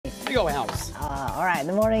Big Old House. All right,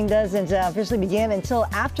 the morning doesn't officially begin until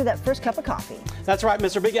after that first cup of coffee. That's right,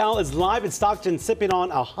 Mr. Big Al is live in Stockton sipping on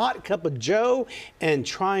a hot cup of Joe and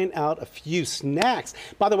trying out a few snacks.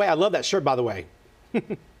 By the way, I love that shirt, by the way.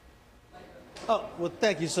 Oh, well,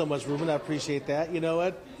 thank you so much, Ruben. I appreciate that. You know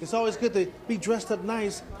what? It's always good to be dressed up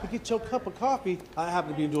nice to get your cup of coffee. I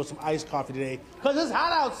happen to be doing some iced coffee today because it's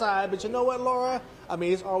hot outside. But you know what, Laura? I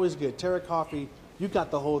mean, it's always good. Terra Coffee, you got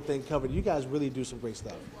the whole thing covered. You guys really do some great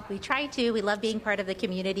stuff. We try to. We love being part of the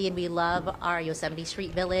community, and we love our Yosemite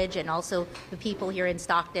Street Village and also the people here in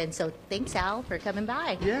Stockton. So thanks, Al, for coming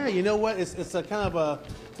by. Yeah, you know what? It's a kind of a,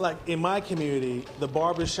 like in my community, the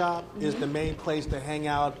barber shop is the main place to hang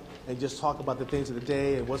out and just talk about the things of the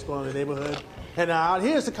day and what's going on in the neighborhood. And out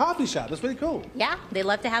here, it's a coffee shop. That's really cool. Yeah, they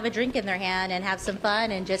love to have a drink in their hand and have some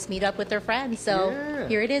fun and just meet up with their friends. So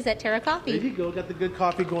here it is at Terra Coffee. There you go. Got the good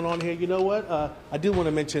coffee going on here. You know what? I do want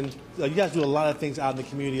to mention, you guys do a lot of things out in the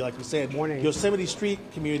community. Like you said, Yosemite Street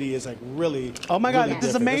community is like really, oh my God, really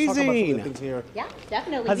this is different. Let's talk about some amazing. of the things here. Yeah,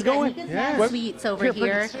 definitely. How's it going? Yeah. Sweets over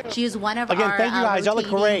here. She's one of Again, our thank you guys. Y'all look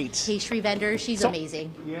great. pastry vendors. She's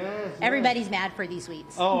amazing. Yes. Everybody's mad for these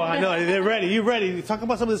sweets. Oh, I know. They're ready. You ready? Talk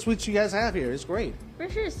about some of the sweets you guys have here. It's great. For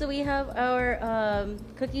sure. So we have our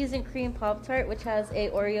cookies and cream Pop-Tart, which has a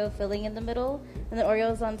Oreo filling in the middle, and the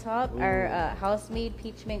Oreos on top. Ooh. Our house-made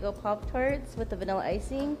peach mango Pop-Tarts with the vanilla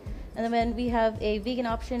icing. And then we have a vegan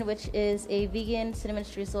option, which is a vegan cinnamon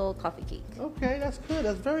streusel coffee cake. Okay, that's good.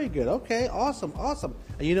 That's very good. Okay, awesome, awesome.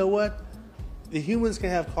 And you know what? The humans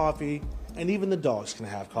can have coffee, and even the dogs can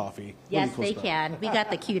have coffee. Yes, really cool they stuff. can. We got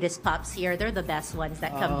the cutest pups here. They're the best ones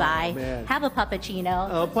that come by. Man. Have a puppuccino.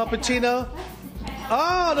 Oh, puppuccino.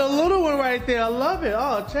 Oh, the little one right there. I love it.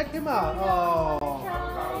 Oh, check him out.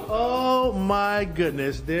 Oh my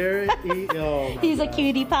goodness. There he is. He's a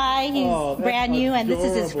cutie pie. He's brand new, and this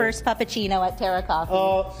is his first puppuccino at Terra Coffee.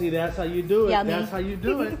 Oh, see, that's how you do it. Yummy. That's how you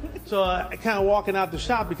do it. So kind of walking out the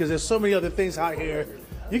shop because there's so many other things out here.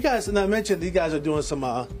 You guys, and I mentioned you guys are doing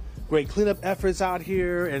some great cleanup efforts out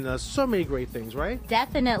here and so many great things, right?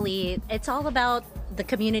 Definitely. It's all about the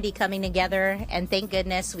community coming together, and thank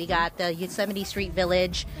goodness we got the Yosemite Street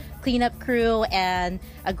Village cleanup crew and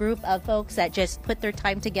a group of folks that just put their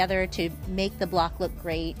time together to make the block look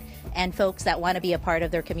great, and folks that want to be a part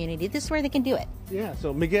of their community. This is where they can do it. Yeah.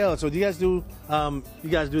 So Miguel, so do you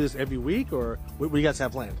guys do this every week, or what do you guys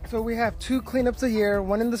have planned? So we have 2 cleanups a year,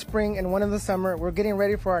 one in the spring and one in the summer. We're getting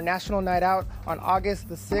ready for our National Night Out on August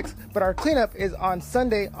the 6th, but our cleanup is on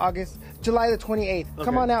Sunday, July the 28th. Okay.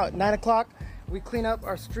 Come on out, 9 o'clock. We clean up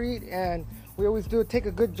our street, and we always take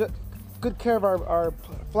a good care of our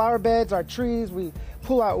flower beds, our trees. We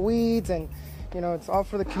pull out weeds, and you know, it's all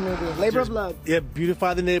for the community. Labor of love. Yeah,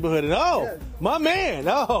 beautify the neighborhood. And yes. My man,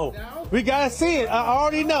 we gotta see it. I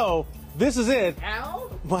already know this is it.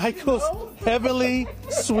 Michael's Heavenly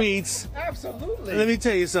Sweets. Absolutely. Let me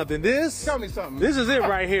tell you something. Tell me something. This is it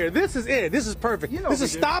right here. This is it. This is perfect. You know, this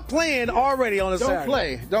is stop playing already on a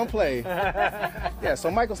Saturday. Don't play. Yeah,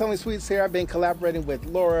 so Michael's Heavenly Sweets here. I've been collaborating with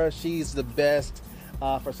Laura. She's the best.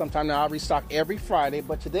 For some time now, I restock every Friday.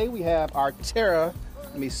 But today we have our Terra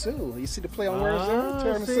Misu. You see the play on words there?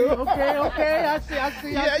 Terra Misu. Okay. I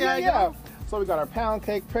see. Yeah. So we got our pound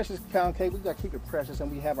cake, precious pound cake. We got to keep it precious,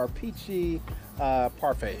 and we have our peachy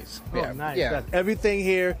parfaits. Oh, nice. Yeah. Got everything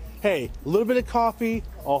here. Hey, a little bit of coffee,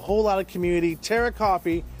 a whole lot of community. Terra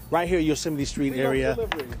Coffee, right here, Yosemite Street area.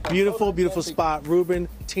 Beautiful spot. Ruben,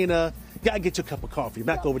 Tina, gotta get your cup of coffee.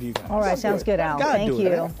 Back over to you guys. All right, sounds good, Al. Thank you.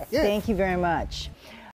 Yeah. Thank you very much.